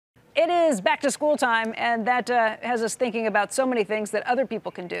It is back to school time, and that has us thinking about so many things that other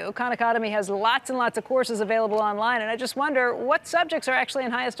people can do. Khan Academy has lots and lots of courses available online, and I just wonder what subjects are actually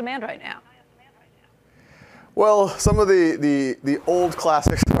in highest demand right now. Well, some of the old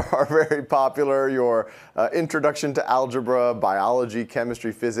classics are very popular. Your introduction to algebra, biology,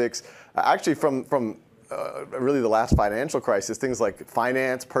 chemistry, physics. Actually, from really the last financial crisis, things like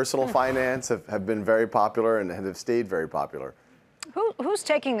finance, personal finance have been very popular and have stayed very popular. Who's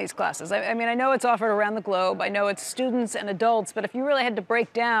taking these classes? I mean, I know it's offered around the globe. I know it's students and adults, but if you really had to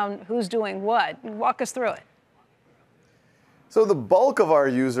break down who's doing what, walk us through it. So the bulk of our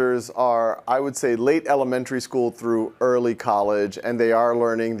users are, I would say, late elementary school through early college, and they are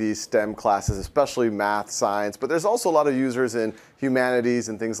learning these STEM classes, especially math, science. But there's also a lot of users in humanities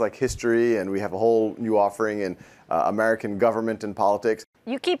and things like history, and we have a whole new offering in American government and politics.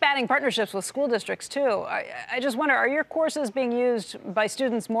 You keep adding partnerships with school districts, too. I just wonder, are your courses being used by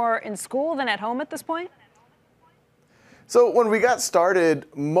students more in school than at home at this point? So when we got started,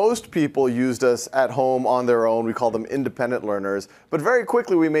 most people used us at home on their own. We call them independent learners. But very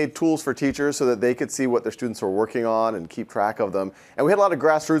quickly, we made tools for teachers so that they could see what their students were working on and keep track of them. And we had a lot of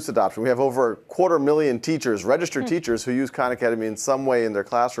grassroots adoption. We have over 250,000 teachers, registered teachers, who use Khan Academy in some way in their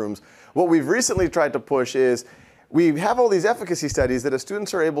classrooms. What we've recently tried to push is we have all these efficacy studies that as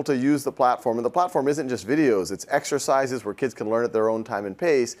students are able to use the platform, and the platform isn't just videos, it's exercises where kids can learn at their own time and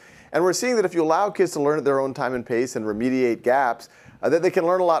pace. And we're seeing that if you allow kids to learn at their own time and pace and remediate gaps, that they can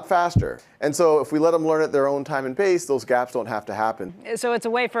learn a lot faster. And so if we let them learn at their own time and pace, those gaps don't have to happen. So it's a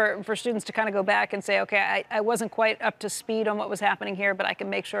way for students to kind of go back and say, okay, I wasn't quite up to speed on what was happening here, but I can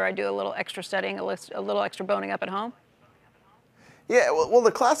make sure I do a little extra studying, a little extra boning up at home? Yeah, well,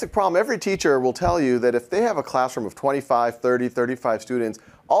 the classic problem, every teacher will tell you that if they have a classroom of 25, 30, 35 students,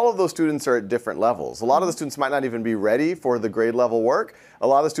 all of those students are at different levels. A lot of the students might not even be ready for the grade level work. A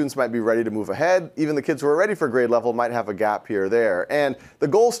lot of the students might be ready to move ahead. Even the kids who are ready for grade level might have a gap here or there. And the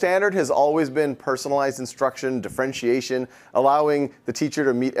gold standard has always been personalized instruction, differentiation, allowing the teacher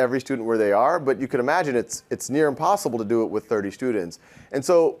to meet every student where they are. But you can imagine it's near impossible to do it with 30 students. And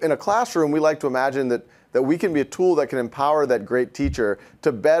so in a classroom, we like to imagine that we can be a tool that can empower that great teacher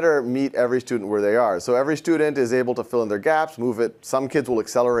to better meet every student where they are. So every student is able to fill in their gaps, move it. Some kids will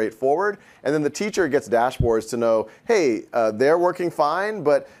accelerate forward, and then the teacher gets dashboards to know, hey, they're working fine,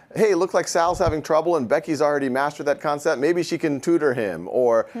 but hey, it looks like Sal's having trouble and Becky's already mastered that concept. Maybe she can tutor him,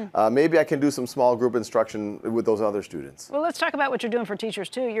 or maybe I can do some small group instruction with those other students. Well, let's talk about what you're doing for teachers,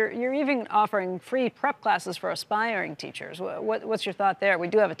 too. You're even offering free prep classes for aspiring teachers. What's your thought there? We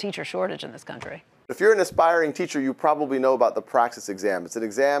do have a teacher shortage in this country. If you're an aspiring teacher, you probably know about the Praxis exam. It's an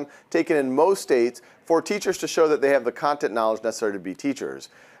exam taken in most states for teachers to show that they have the content knowledge necessary to be teachers.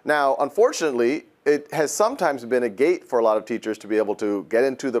 Now, unfortunately, it has sometimes been a gate for a lot of teachers to be able to get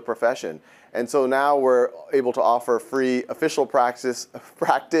into the profession. And so now we're able to offer free official practice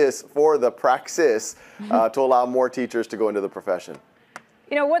for the Praxis to allow more teachers to go into the profession.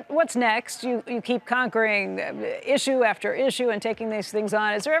 You know, what's next? You keep conquering issue after issue and taking these things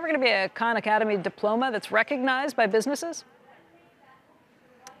on. Is there ever going to be a Khan Academy diploma that's recognized by businesses?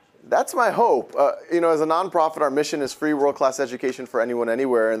 That's my hope. You know, as a nonprofit, our mission is free world-class education for anyone,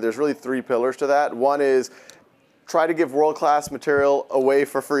 anywhere, and there's really 3 pillars to that. One is try to give world-class material away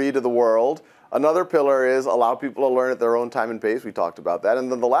for free to the world. Another pillar is allow people to learn at their own time and pace. We talked about that. And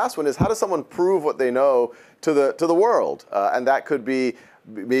then the last one is how does someone prove what they know to the world? And that could be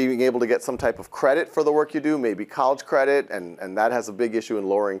being able to get some type of credit for the work you do, maybe college credit, and that has a big issue in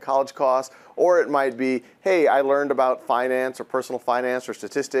lowering college costs. Or it might be, hey, I learned about finance or personal finance or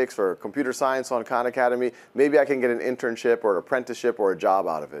statistics or computer science on Khan Academy. Maybe I can get an internship or an apprenticeship or a job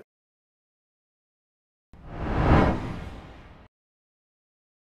out of it.